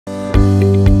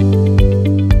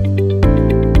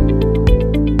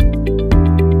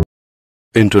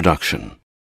Introduction.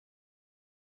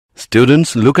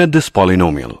 Students, look at this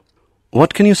polynomial.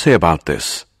 What can you say about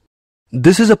this?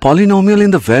 This is a polynomial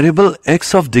in the variable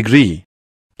x of degree.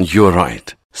 You're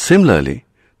right. Similarly,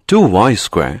 2y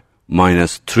square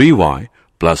minus 3y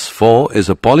plus 4 is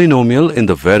a polynomial in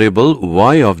the variable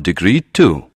y of degree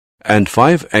 2. And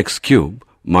 5x cube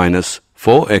minus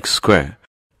 4x square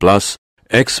plus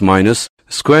x minus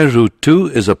square root 2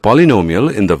 is a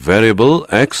polynomial in the variable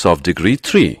x of degree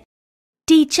 3.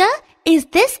 Teacher, is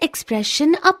this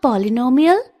expression a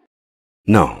polynomial?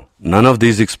 No, none of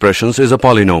these expressions is a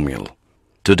polynomial.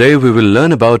 Today we will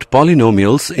learn about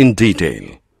polynomials in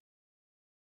detail.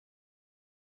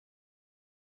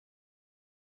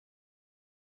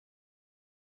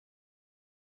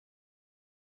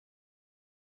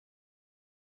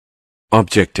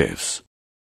 Objectives.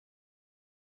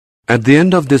 At the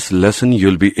end of this lesson,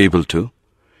 you'll be able to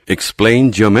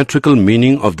explain geometrical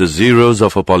meaning of the zeros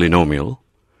of a polynomial,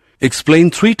 explain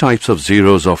 3 types of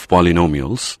zeros of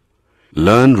polynomials,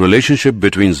 learn relationship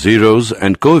between zeros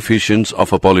and coefficients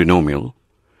of a polynomial,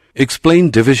 explain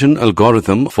division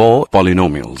algorithm for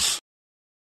polynomials.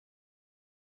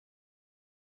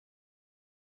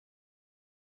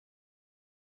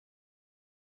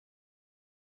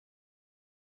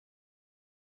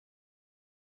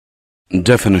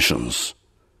 Definitions.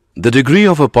 The degree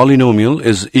of a polynomial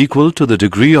is equal to the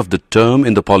degree of the term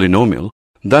in the polynomial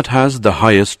that has the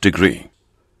highest degree.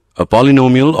 A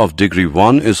polynomial of degree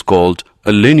 1 is called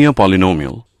a linear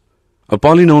polynomial. A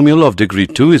polynomial of degree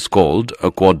 2 is called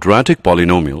a quadratic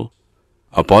polynomial.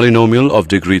 A polynomial of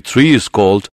degree 3 is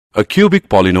called a cubic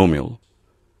polynomial.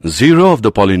 0 of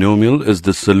the polynomial is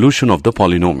the solution of the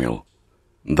polynomial.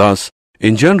 Thus,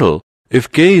 in general,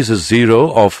 if k is a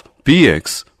 0 of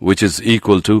px, which is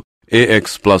equal to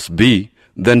ax plus b,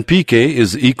 then pk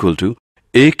is equal to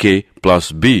ak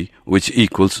plus b, which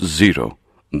equals 0.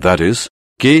 That is,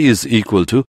 k is equal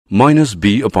to minus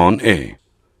b upon a.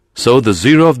 So the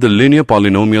 0 of the linear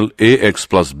polynomial ax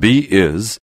plus b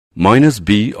is minus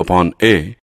b upon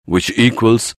a, which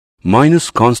equals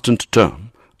minus constant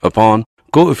term upon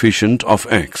coefficient of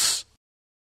x.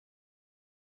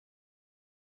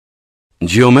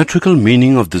 Geometrical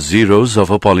meaning of the zeros of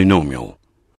a polynomial.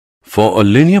 For a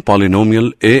linear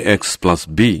polynomial ax plus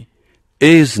b,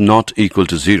 a is not equal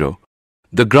to 0.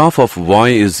 The graph of y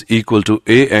is equal to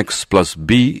ax plus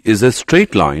b is a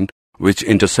straight line which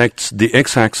intersects the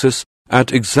x-axis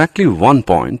at exactly one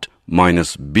point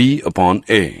minus b upon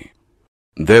a.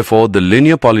 Therefore, the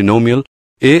linear polynomial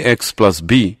ax plus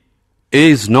b, a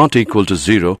is not equal to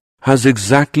 0, has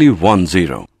exactly 1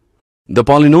 0. The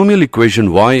polynomial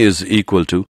equation y is equal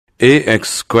to ax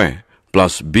square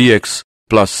plus bx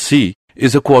plus c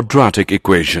is a quadratic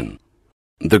equation.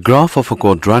 The graph of a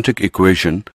quadratic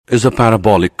equation is a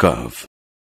parabolic curve.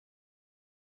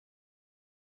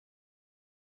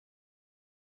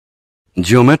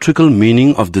 Geometrical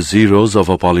meaning of the zeros of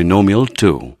a polynomial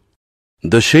 2.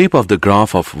 The shape of the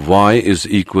graph of y is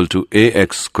equal to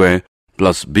ax square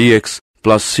plus bx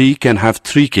plus c can have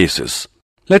 3 cases.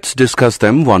 Let's discuss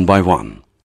them one by one.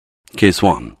 Case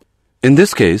 1. In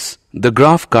this case, the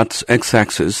graph cuts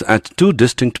x-axis at 2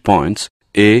 distinct points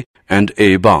a and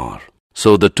a bar.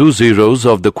 So the 2 zeros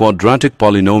of the quadratic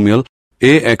polynomial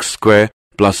ax square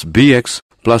plus bx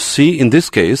plus c in this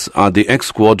case are the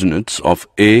x-coordinates of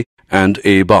a and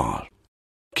a bar.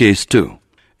 Case 2.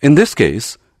 In this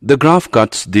case, the graph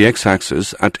cuts the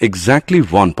x-axis at exactly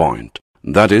one point,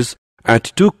 that is,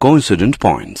 at 2 coincident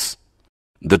points.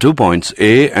 The 2 points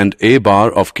a and a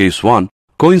bar of case 1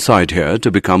 coincide here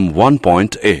to become one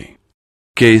point a.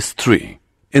 Case 3.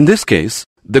 In this case,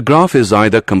 the graph is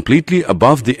either completely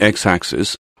above the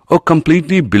x-axis or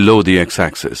completely below the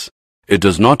x-axis. It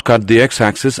does not cut the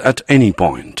x-axis at any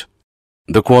point.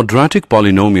 The quadratic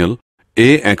polynomial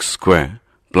ax square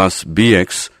plus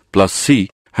bx plus c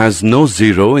has no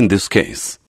 0 in this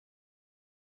case.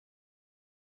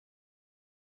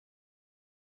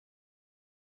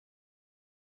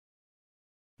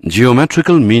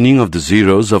 Geometrical meaning of the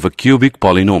zeros of a cubic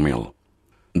polynomial.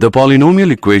 The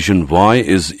polynomial equation y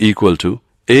is equal to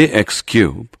ax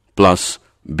cube plus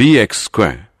bx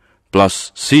square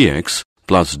plus cx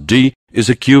plus d is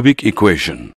a cubic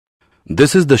equation.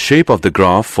 This is the shape of the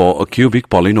graph for a cubic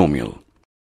polynomial.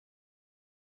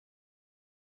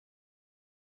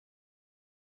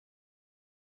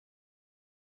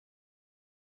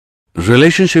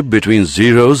 Relationship between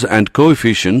zeros and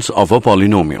coefficients of a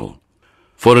polynomial.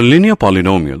 For a linear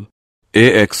polynomial,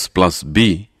 ax plus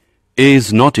b, a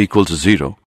is not equal to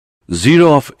 0.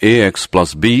 0 of ax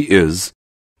plus b is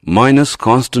minus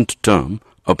constant term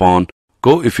upon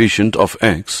coefficient of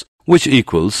x, which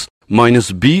equals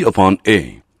minus b upon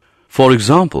a. For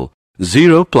example,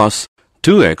 0 plus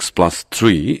 2x plus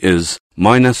 3 is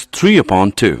minus 3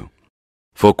 upon 2.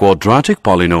 For quadratic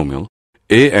polynomial,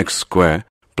 ax square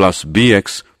plus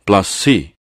bx plus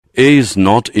c, a is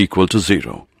not equal to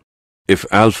 0. If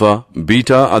alpha,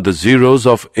 beta are the zeros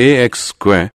of ax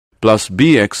square plus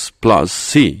bx plus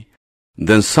c,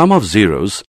 then sum of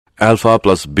zeros, alpha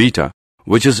plus beta,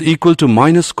 which is equal to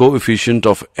minus coefficient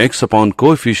of x upon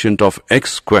coefficient of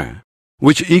x square,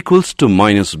 which equals to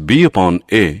minus b upon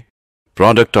a,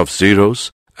 product of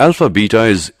zeros, alpha beta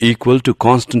is equal to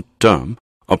constant term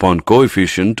upon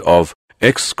coefficient of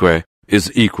x square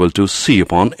is equal to c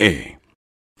upon a.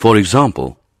 For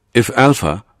example, if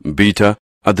alpha, beta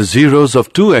are the zeros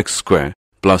of 2x square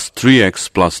plus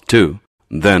 3x plus 2,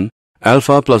 then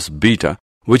alpha plus beta,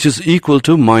 which is equal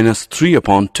to minus 3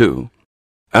 upon 2,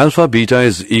 alpha beta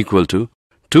is equal to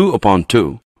 2 upon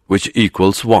 2, which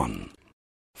equals 1.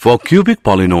 For cubic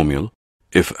polynomial,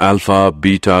 if alpha,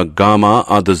 beta, gamma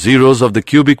are the zeros of the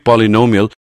cubic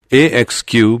polynomial ax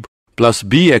cube plus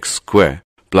bx square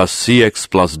plus cx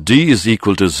plus d is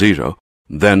equal to 0,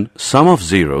 then sum of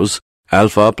zeros,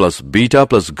 alpha plus beta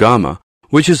plus gamma,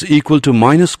 which is equal to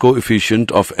minus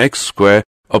coefficient of x square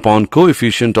upon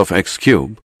coefficient of x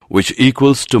cube, which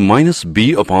equals to minus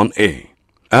b upon a.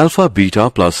 Alpha beta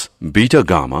plus beta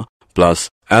gamma plus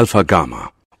alpha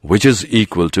gamma, which is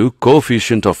equal to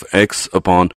coefficient of x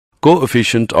upon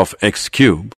coefficient of x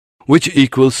cube, which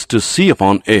equals to c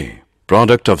upon a.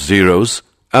 Product of zeros,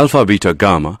 alpha beta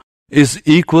gamma, is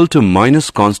equal to minus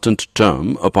constant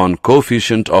term upon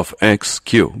coefficient of x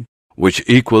cube, which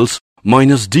equals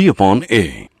minus d upon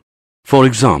a. For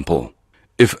example,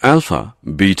 if alpha,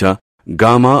 beta,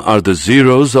 gamma are the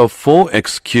zeros of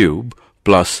 4x cube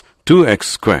plus 2x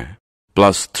square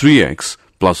plus 3x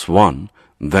plus 1,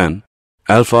 then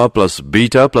alpha plus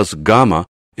beta plus gamma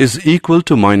is equal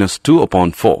to minus 2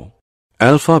 upon 4.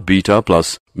 Alpha beta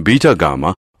plus beta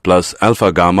gamma plus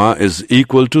alpha gamma is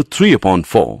equal to 3 upon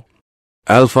 4.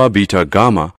 Alpha beta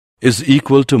gamma is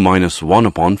equal to minus 1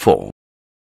 upon 4.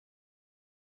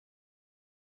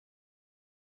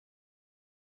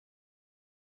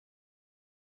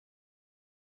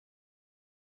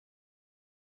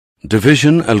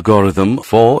 Division algorithm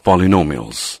for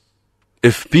polynomials.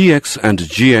 If px and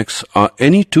gx are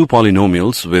any two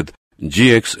polynomials with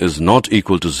gx is not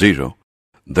equal to 0,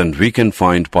 then we can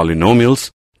find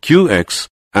polynomials qx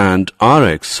and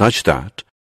rx such that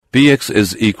px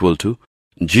is equal to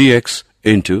gx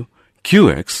into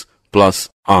qx plus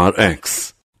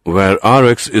rx, where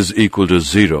rx is equal to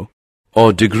 0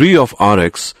 or degree of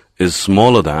rx is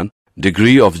smaller than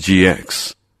degree of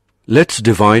gx. Let's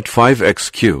divide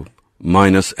 5x cubed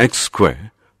minus x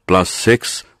square plus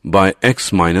 6 by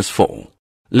x minus 4.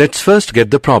 Let's first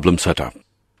get the problem set up.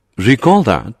 Recall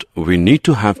that we need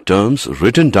to have terms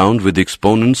written down with the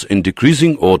exponents in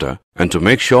decreasing order, and to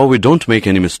make sure we don't make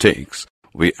any mistakes,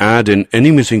 we add in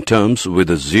any missing terms with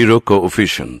a 0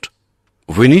 coefficient.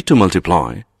 We need to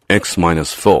multiply x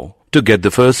minus 4 to get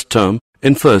the first term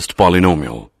in first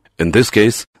polynomial. In this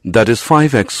case, that is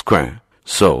 5x square.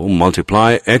 So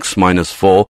multiply x minus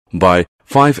 4 by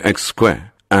 5x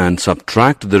square and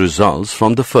subtract the results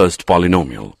from the first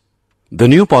polynomial. The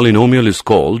new polynomial is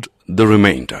called the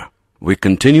remainder. We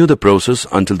continue the process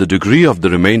until the degree of the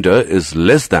remainder is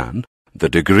less than the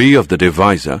degree of the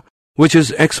divisor, which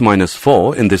is x minus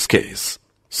 4 in this case.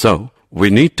 So, we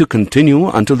need to continue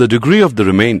until the degree of the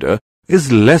remainder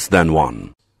is less than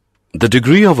 1. The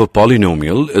degree of a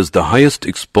polynomial is the highest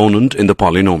exponent in the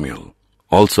polynomial.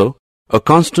 Also, a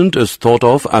constant is thought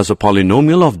of as a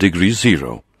polynomial of degree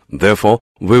 0. Therefore,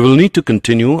 we will need to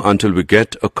continue until we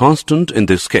get a constant in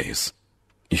this case.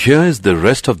 Here is the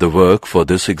rest of the work for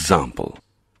this example.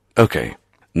 Okay,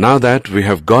 now that we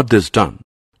have got this done,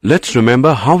 let's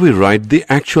remember how we write the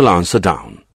actual answer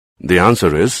down. The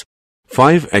answer is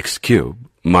 5x cubed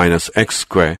minus x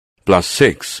square plus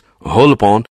 6 whole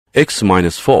upon x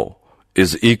minus 4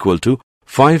 is equal to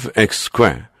 5x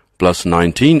square plus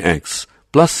 19x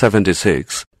plus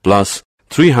 76 plus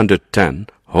 310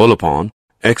 whole upon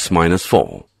x minus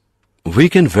 4. We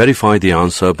can verify the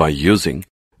answer by using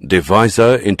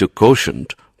divisor into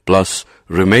quotient plus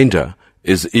remainder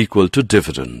is equal to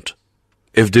dividend.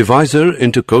 If divisor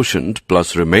into quotient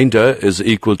plus remainder is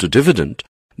equal to dividend,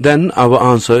 then our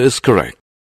answer is correct.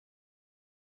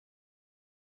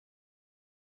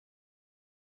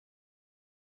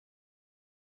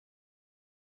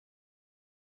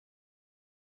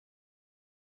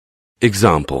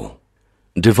 Example.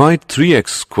 Divide 3x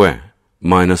square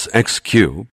minus x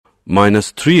cubed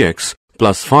minus 3x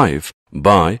plus 5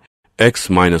 by x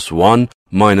minus 1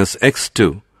 minus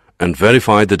x2 and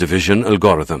verify the division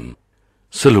algorithm.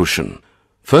 Solution.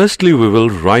 Firstly, we will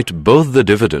write both the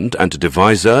dividend and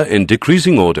divisor in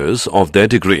decreasing orders of their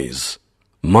degrees.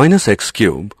 Minus x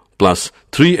cube plus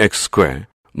 3x square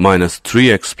minus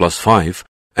 3x plus 5,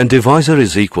 and divisor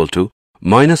is equal to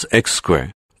minus x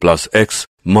square plus x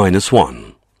minus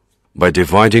 1. By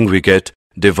dividing, we get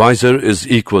divisor is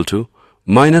equal to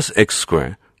minus x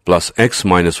square plus x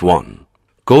minus 1.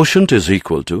 Quotient is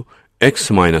equal to x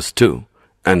minus 2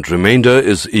 and remainder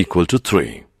is equal to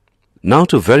 3. Now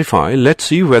to verify, let's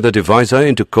see whether divisor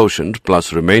into quotient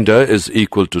plus remainder is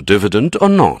equal to dividend or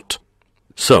not.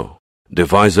 So,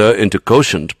 divisor into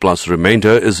quotient plus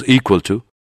remainder is equal to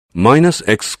minus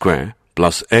x square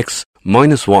plus x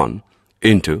minus 1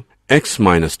 into x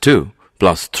minus 2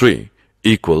 plus 3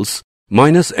 equals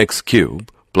minus x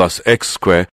cube plus x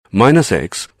square minus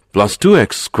x plus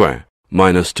 2x square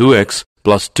minus 2x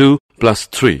plus 2 plus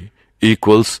 3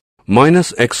 equals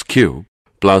minus x cube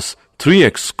plus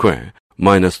 3x square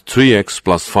minus 3x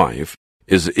plus 5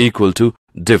 is equal to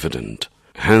dividend.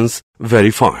 Hence,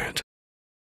 verified.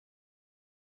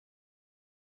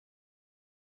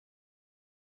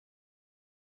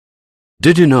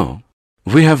 Did you know?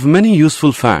 We have many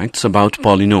useful facts about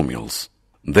polynomials.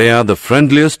 They are the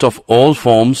friendliest of all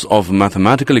forms of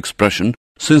mathematical expression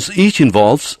since each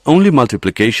involves only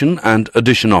multiplication and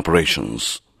addition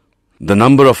operations. The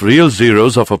number of real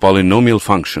zeros of a polynomial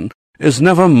function is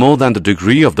never more than the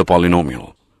degree of the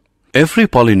polynomial. Every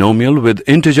polynomial with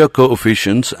integer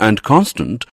coefficients and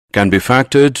constant can be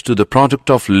factored to the product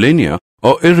of linear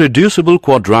or irreducible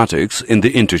quadratics in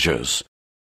the integers.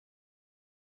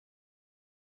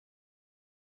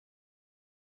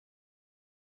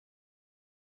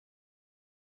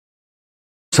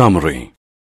 Summary.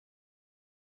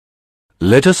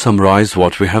 Let us summarize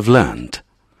what we have learned.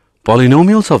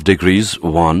 Polynomials of degrees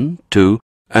 1, 2,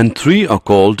 and 3 are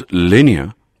called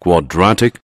linear,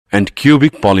 quadratic, and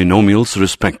cubic polynomials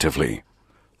respectively.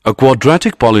 A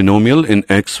quadratic polynomial in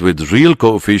x with real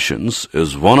coefficients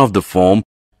is one of the form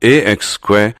ax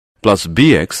square plus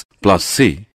bx plus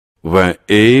c, where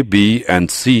a, b, and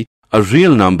c are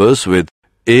real numbers with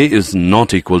a is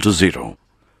not equal to 0.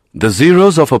 The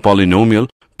zeros of a polynomial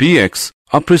px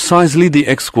are precisely the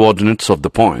x-coordinates of the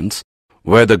points,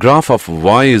 where the graph of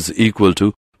y is equal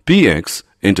to px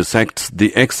intersects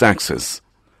the x-axis.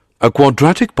 A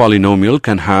quadratic polynomial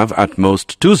can have at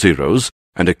most 2 zeros,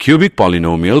 and a cubic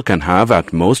polynomial can have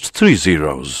at most 3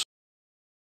 zeros.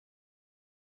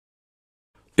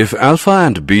 If alpha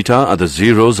and beta are the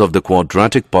zeros of the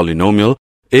quadratic polynomial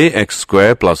ax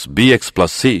square plus bx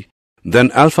plus c,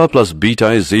 then alpha plus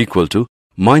beta is equal to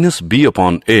minus b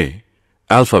upon a.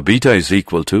 Alpha beta is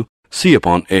equal to c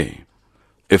upon a.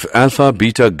 If alpha,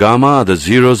 beta, gamma are the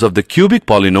zeros of the cubic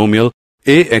polynomial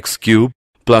ax cube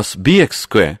plus bx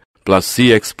square plus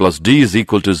cx plus d is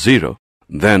equal to 0,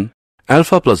 then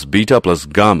alpha plus beta plus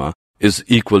gamma is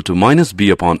equal to minus b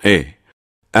upon a.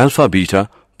 Alpha beta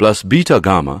plus beta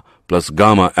gamma plus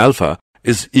gamma alpha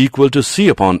is equal to c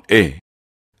upon a.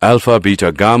 Alpha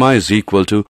beta gamma is equal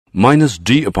to minus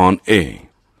d upon a.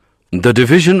 The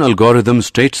division algorithm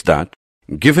states that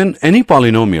given any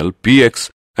polynomial px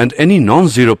and any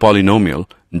non-zero polynomial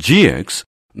gx,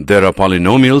 there are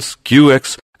polynomials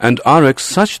qx and rx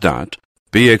such that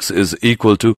px is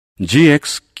equal to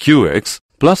gx qx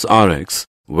plus rx,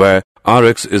 where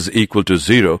rx is equal to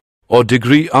 0 or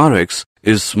degree rx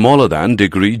is smaller than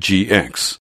degree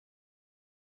gx.